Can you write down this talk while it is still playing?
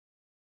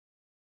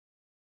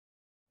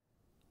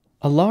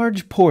A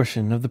large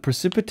portion of the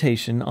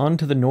precipitation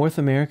onto the North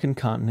American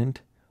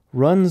continent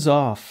runs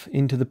off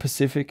into the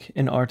Pacific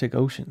and Arctic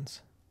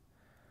Oceans.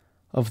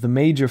 Of the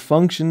major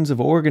functions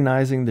of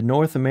organizing the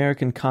North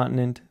American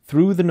continent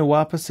through the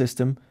NAWAPA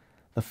system,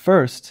 the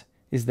first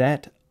is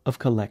that of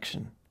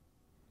collection.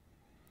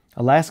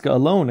 Alaska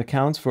alone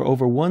accounts for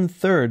over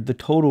 1/3 the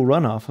total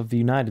runoff of the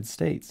United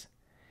States.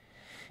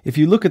 If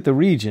you look at the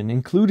region,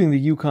 including the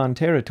Yukon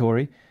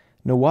Territory,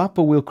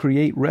 NAWAPA will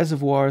create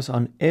reservoirs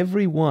on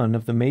every one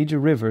of the major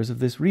rivers of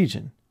this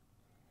region,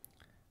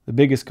 the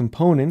biggest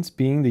components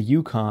being the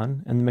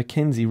Yukon and the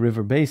Mackenzie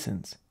River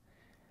basins.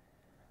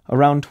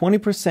 Around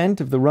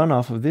 20% of the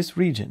runoff of this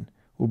region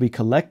will be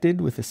collected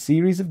with a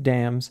series of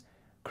dams,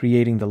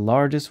 creating the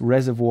largest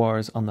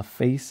reservoirs on the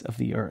face of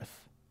the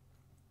earth.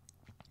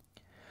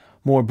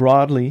 More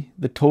broadly,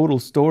 the total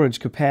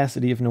storage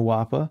capacity of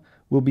NAWAPA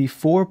will be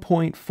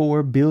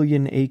 4.4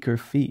 billion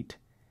acre-feet.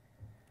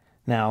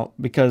 Now,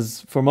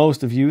 because for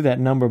most of you that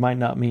number might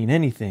not mean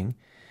anything,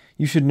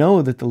 you should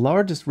know that the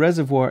largest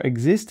reservoir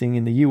existing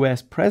in the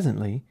U.S.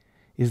 presently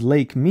is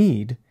Lake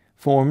Mead,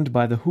 formed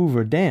by the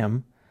Hoover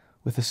Dam,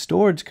 with a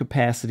storage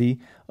capacity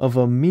of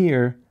a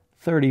mere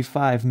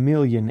 35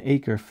 million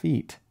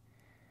acre-feet.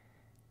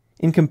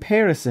 In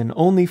comparison,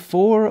 only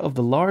 4 of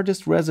the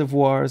largest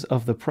reservoirs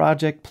of the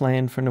project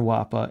planned for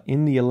NAWAPA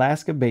in the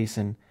Alaska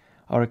Basin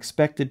are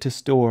expected to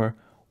store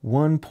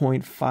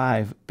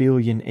 1.5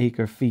 billion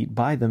acre-feet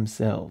by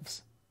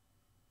themselves.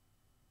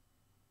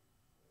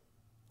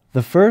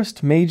 The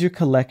first major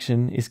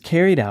collection is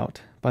carried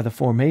out by the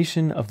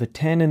formation of the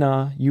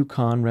Tanana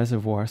Yukon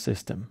Reservoir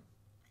System.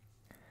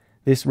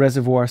 This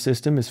reservoir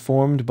system is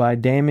formed by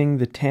damming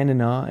the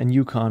Tanana and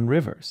Yukon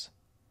rivers.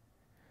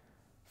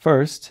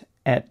 First,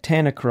 at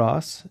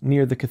Tanacross,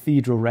 near the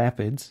Cathedral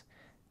Rapids,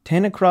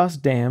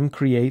 Tanacross Dam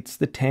creates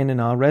the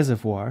Tanana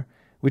Reservoir,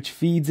 which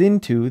feeds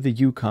into the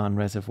Yukon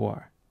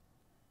Reservoir.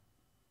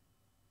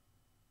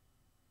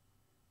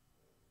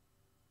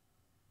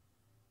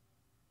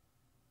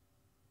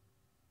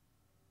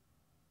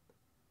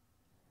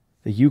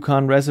 The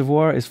Yukon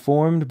Reservoir is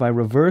formed by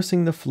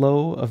reversing the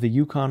flow of the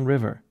Yukon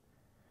River.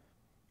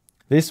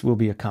 This will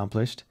be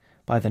accomplished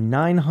by the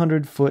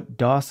 900-foot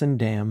Dawson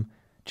Dam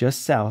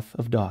just south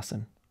of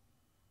Dawson.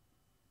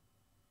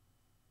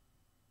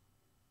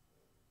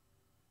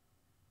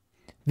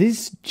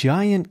 This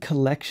giant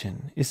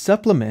collection is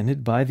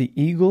supplemented by the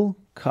Eagle,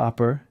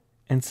 Copper,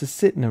 and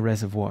Susitna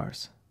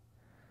reservoirs.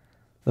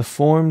 The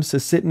formed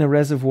Susitna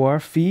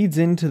Reservoir feeds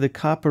into the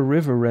Copper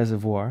River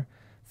Reservoir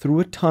through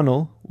a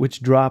tunnel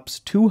which drops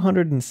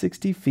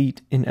 260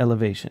 feet in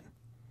elevation.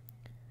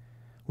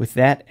 With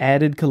that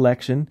added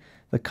collection,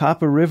 the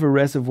Copper River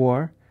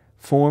Reservoir,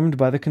 formed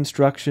by the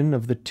construction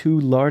of the 2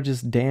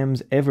 largest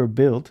dams ever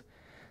built,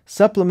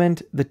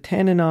 supplement the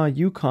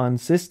Tanana-Yukon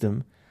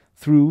system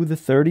through the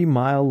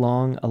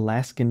 30-mile-long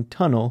Alaskan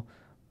Tunnel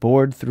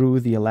bored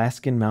through the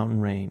Alaskan mountain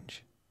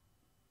range.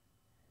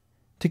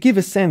 To give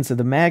a sense of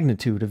the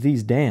magnitude of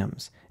these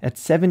dams, at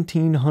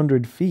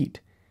 1,700 feet,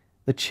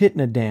 the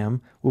Chitna Dam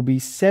will be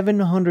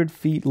 700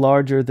 feet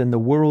larger than the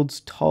world's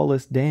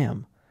tallest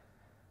dam.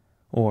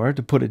 Or,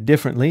 to put it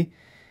differently,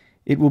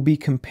 it will be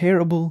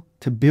comparable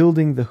to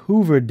building the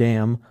Hoover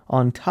Dam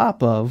on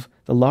top of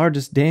the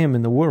largest dam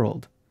in the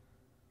world.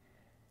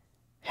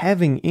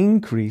 Having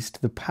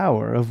increased the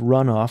power of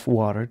runoff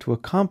water to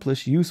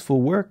accomplish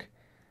useful work,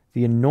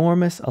 the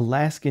enormous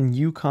Alaskan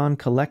Yukon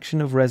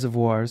collection of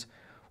reservoirs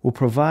will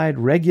provide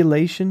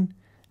regulation,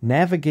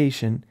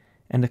 navigation,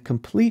 and a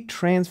complete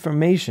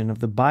transformation of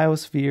the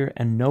biosphere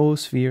and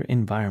noosphere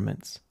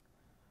environments.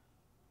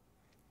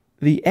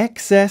 The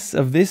excess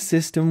of this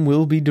system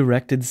will be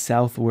directed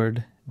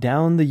southward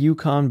down the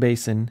Yukon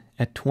Basin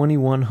at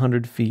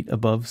 2,100 feet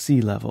above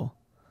sea level.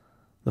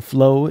 The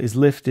flow is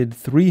lifted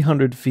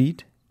 300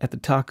 feet at the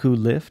Taku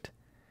Lift.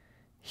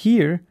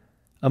 Here,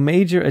 a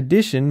major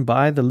addition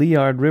by the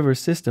Liard River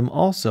system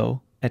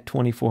also, at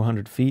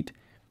 2,400 feet,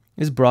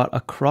 is brought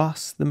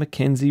across the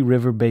Mackenzie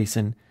River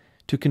Basin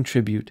to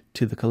contribute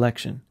to the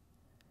collection.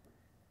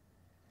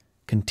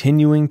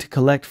 Continuing to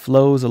collect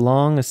flows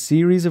along a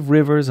series of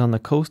rivers on the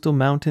coastal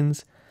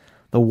mountains,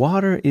 the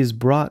water is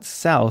brought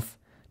south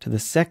to the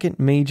second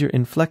major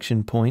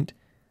inflection point,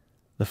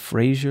 the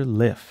Fraser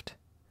Lift.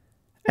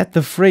 At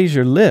the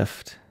Fraser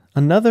Lift,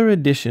 another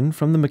addition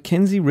from the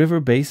Mackenzie River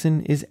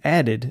Basin is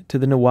added to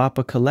the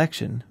NAWAPA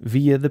collection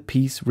via the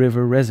Peace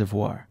River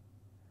Reservoir,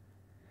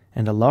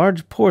 and a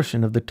large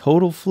portion of the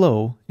total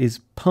flow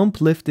is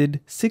pump-lifted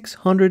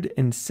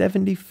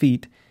 670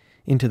 feet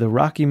into the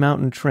Rocky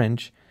Mountain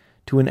Trench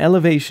to an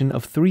elevation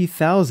of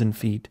 3,000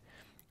 feet,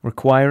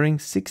 requiring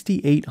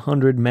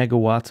 6,800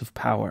 megawatts of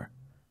power.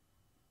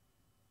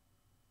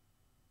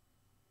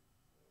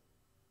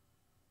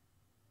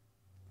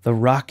 The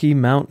Rocky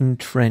Mountain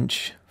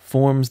Trench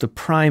forms the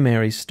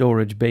primary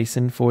storage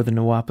basin for the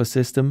NAWAPA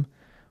system,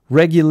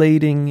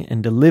 regulating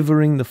and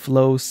delivering the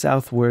flow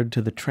southward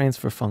to the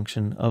transfer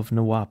function of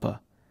NAWAPA.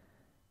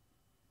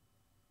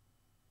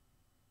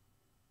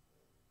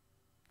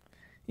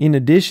 In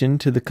addition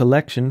to the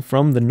collection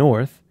from the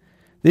north,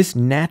 This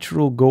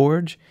natural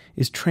gorge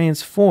is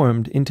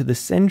transformed into the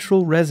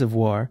central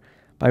reservoir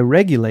by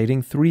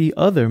regulating three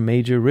other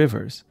major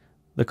rivers,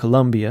 the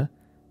Columbia,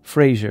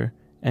 Fraser,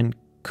 and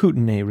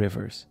Kootenay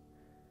rivers.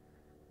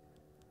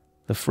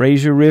 The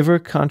Fraser River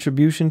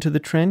contribution to the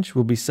trench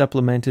will be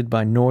supplemented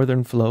by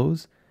northern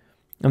flows,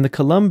 and the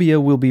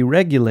Columbia will be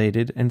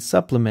regulated and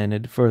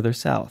supplemented further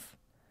south.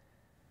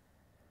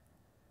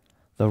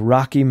 The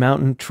Rocky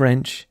Mountain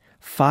Trench,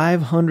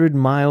 500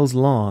 miles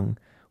long,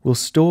 will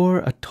store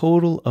a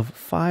total of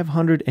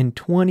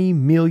 520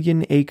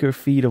 million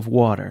acre-feet of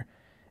water,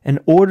 an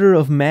order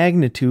of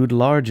magnitude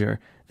larger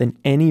than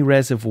any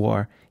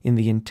reservoir in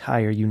the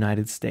entire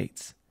United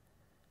States.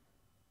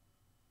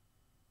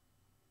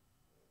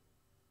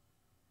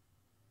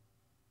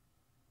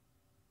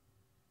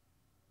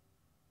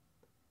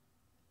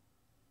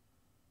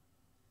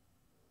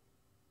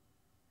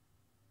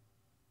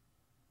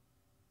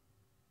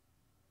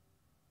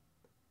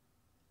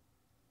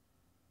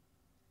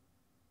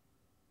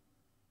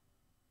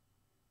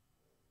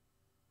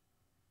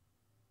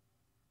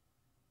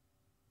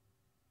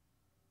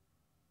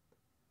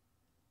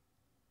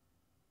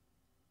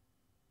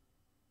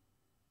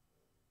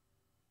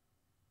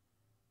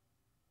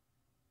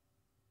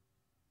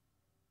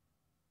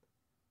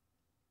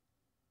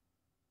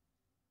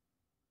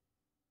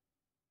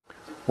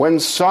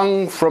 When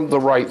sung from the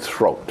right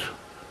throat,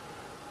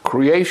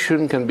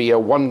 creation can be a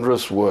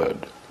wondrous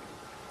word.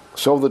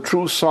 So the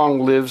true song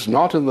lives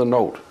not in the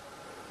note,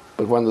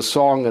 but when the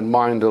song and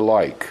mind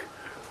alike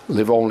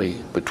live only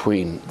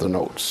between the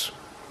notes.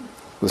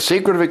 The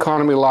secret of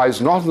economy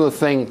lies not in the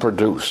thing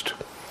produced,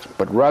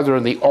 but rather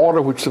in the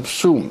order which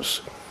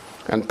subsumes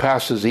and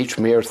passes each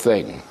mere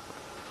thing.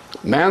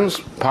 Man's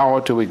power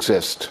to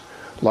exist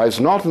lies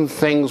not in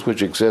things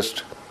which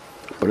exist,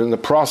 but in the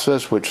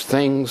process which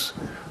things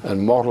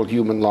and mortal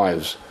human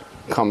lives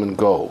come and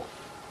go,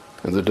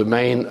 in the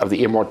domain of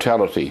the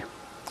immortality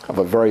of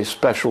a very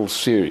special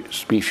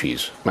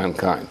species,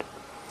 mankind.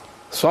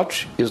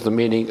 Such is the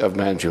meaning of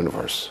man's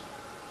universe.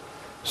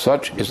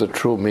 Such is the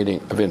true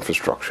meaning of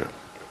infrastructure.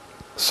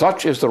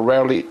 Such is the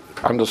rarely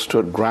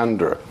understood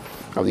grandeur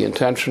of the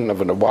intention of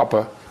a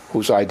NAWAPA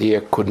whose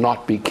idea could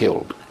not be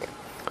killed.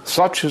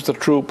 Such is the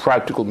true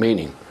practical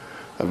meaning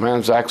of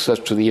man's access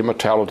to the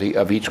immortality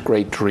of each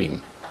great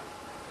dream.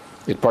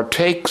 It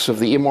partakes of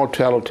the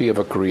immortality of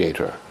a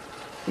creator.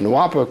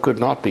 NAWAPA could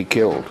not be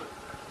killed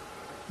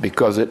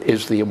because it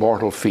is the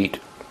immortal feet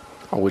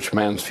on which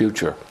man's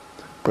future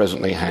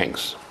presently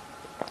hangs.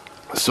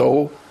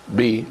 So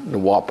be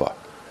NAWAPA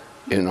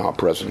in our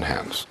present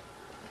hands.